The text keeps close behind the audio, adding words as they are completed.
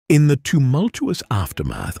In the tumultuous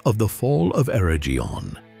aftermath of the fall of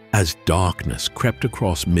Eregion, as darkness crept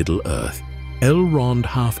across Middle-earth, Elrond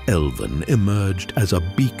Half-elven emerged as a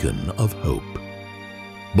beacon of hope.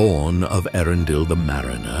 Born of Eregion the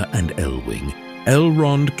Mariner and Elwing,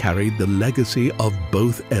 Elrond carried the legacy of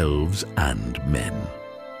both elves and men.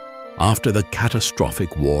 After the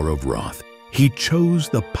catastrophic War of Wrath, he chose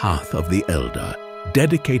the path of the Elder,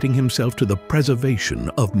 dedicating himself to the preservation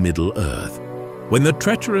of Middle-earth. When the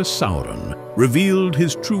treacherous Sauron revealed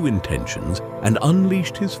his true intentions and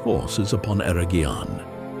unleashed his forces upon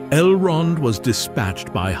Eregion, Elrond was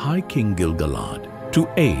dispatched by High King Gil-galad to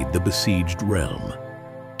aid the besieged realm.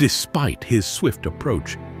 Despite his swift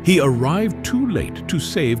approach, he arrived too late to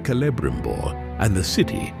save Celebrian and the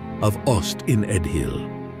city of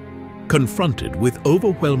Ost-in-Edhil. Confronted with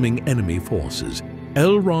overwhelming enemy forces,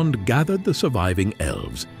 Elrond gathered the surviving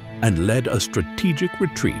elves and led a strategic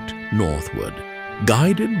retreat northward.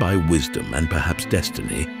 Guided by wisdom and perhaps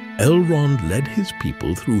destiny, Elrond led his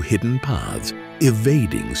people through hidden paths,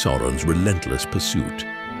 evading Sauron's relentless pursuit.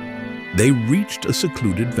 They reached a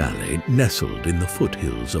secluded valley nestled in the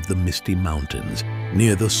foothills of the Misty Mountains,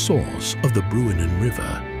 near the source of the Bruinen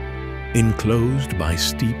River. Enclosed by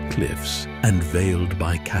steep cliffs and veiled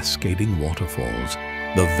by cascading waterfalls,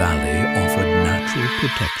 the valley offered natural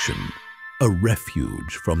protection, a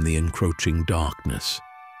refuge from the encroaching darkness.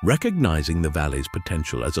 Recognizing the valley's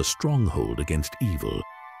potential as a stronghold against evil,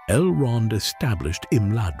 Elrond established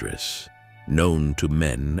Imladris, known to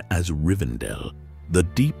men as Rivendell, the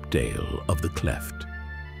deep dale of the cleft.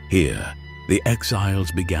 Here, the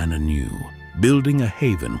exiles began anew, building a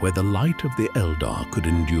haven where the light of the Eldar could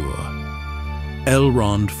endure.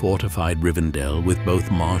 Elrond fortified Rivendell with both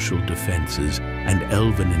martial defenses and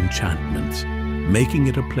elven enchantments, making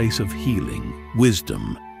it a place of healing,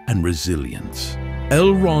 wisdom, and resilience.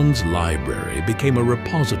 Elrond's library became a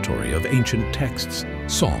repository of ancient texts,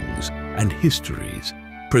 songs, and histories,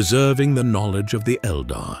 preserving the knowledge of the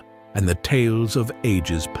Eldar and the tales of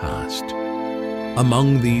ages past.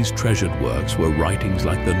 Among these treasured works were writings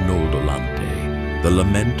like the Noldolante, the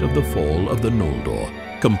Lament of the Fall of the Noldor,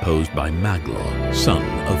 composed by Maglor, son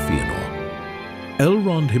of Fëanor.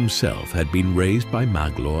 Elrond himself had been raised by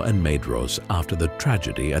Maglor and Maedhros after the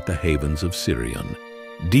tragedy at the Havens of Sirion,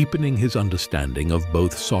 deepening his understanding of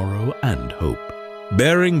both sorrow and hope.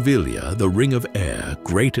 Bearing Vilya, the Ring of Air,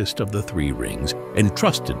 greatest of the three rings,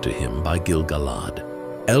 entrusted to him by Gil-galad,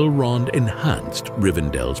 Elrond enhanced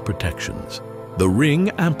Rivendell's protections. The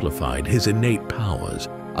ring amplified his innate powers,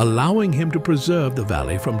 allowing him to preserve the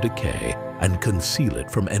valley from decay and conceal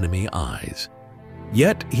it from enemy eyes.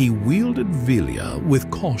 Yet he wielded Vilya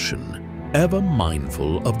with caution, ever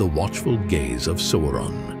mindful of the watchful gaze of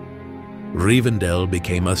Sauron. Rivendell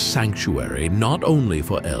became a sanctuary not only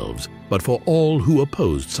for elves, but for all who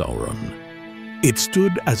opposed Sauron. It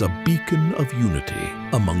stood as a beacon of unity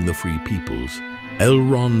among the free peoples.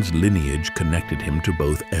 Elrond's lineage connected him to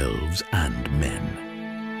both elves and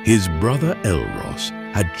men. His brother Elros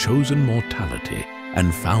had chosen mortality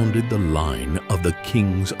and founded the line of the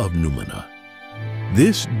Kings of Númenor.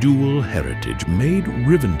 This dual heritage made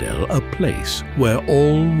Rivendell a place where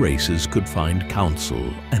all races could find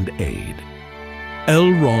counsel and aid.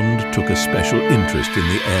 Elrond took a special interest in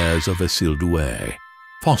the heirs of Isildur,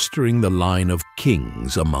 fostering the line of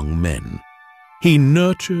kings among men. He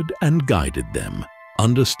nurtured and guided them,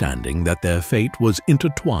 understanding that their fate was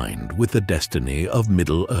intertwined with the destiny of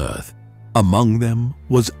Middle-earth. Among them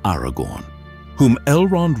was Aragorn, whom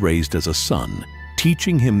Elrond raised as a son,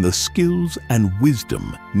 teaching him the skills and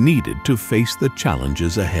wisdom needed to face the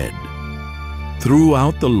challenges ahead.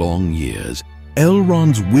 Throughout the long years,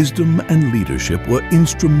 Elrond's wisdom and leadership were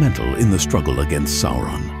instrumental in the struggle against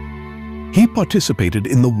Sauron. He participated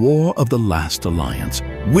in the War of the Last Alliance,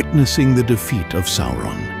 witnessing the defeat of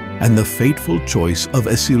Sauron and the fateful choice of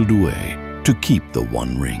Isildur to keep the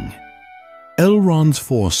One Ring. Elrond's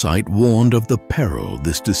foresight warned of the peril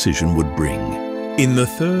this decision would bring. In the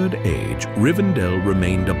Third Age, Rivendell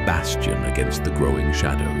remained a bastion against the growing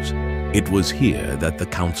shadows. It was here that the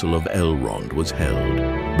Council of Elrond was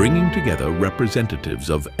held, bringing together representatives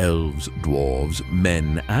of elves, dwarves,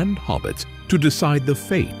 men, and hobbits to decide the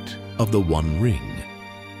fate of the One Ring.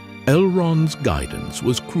 Elrond's guidance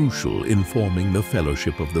was crucial in forming the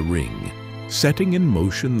Fellowship of the Ring, setting in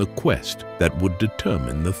motion the quest that would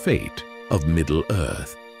determine the fate of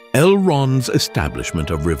Middle-earth. Elrond's establishment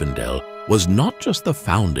of Rivendell was not just the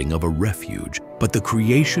founding of a refuge, but the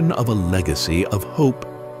creation of a legacy of hope,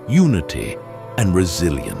 unity, and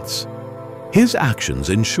resilience. His actions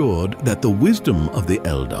ensured that the wisdom of the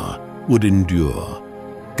Eldar would endure.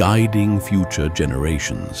 guiding future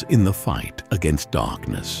generations in the fight against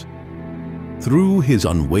darkness. Through his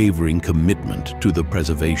unwavering commitment to the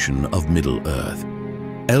preservation of Middle-earth,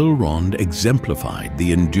 Elrond exemplified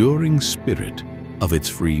the enduring spirit of its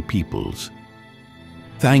free peoples.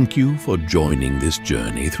 Thank you for joining this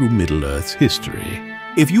journey through Middle-earth's history.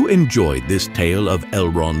 If you enjoyed this tale of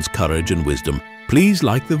Elrond's courage and wisdom, please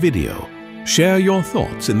like the video, share your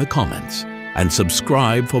thoughts in the comments, and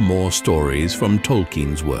subscribe for more stories from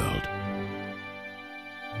Tolkien's world.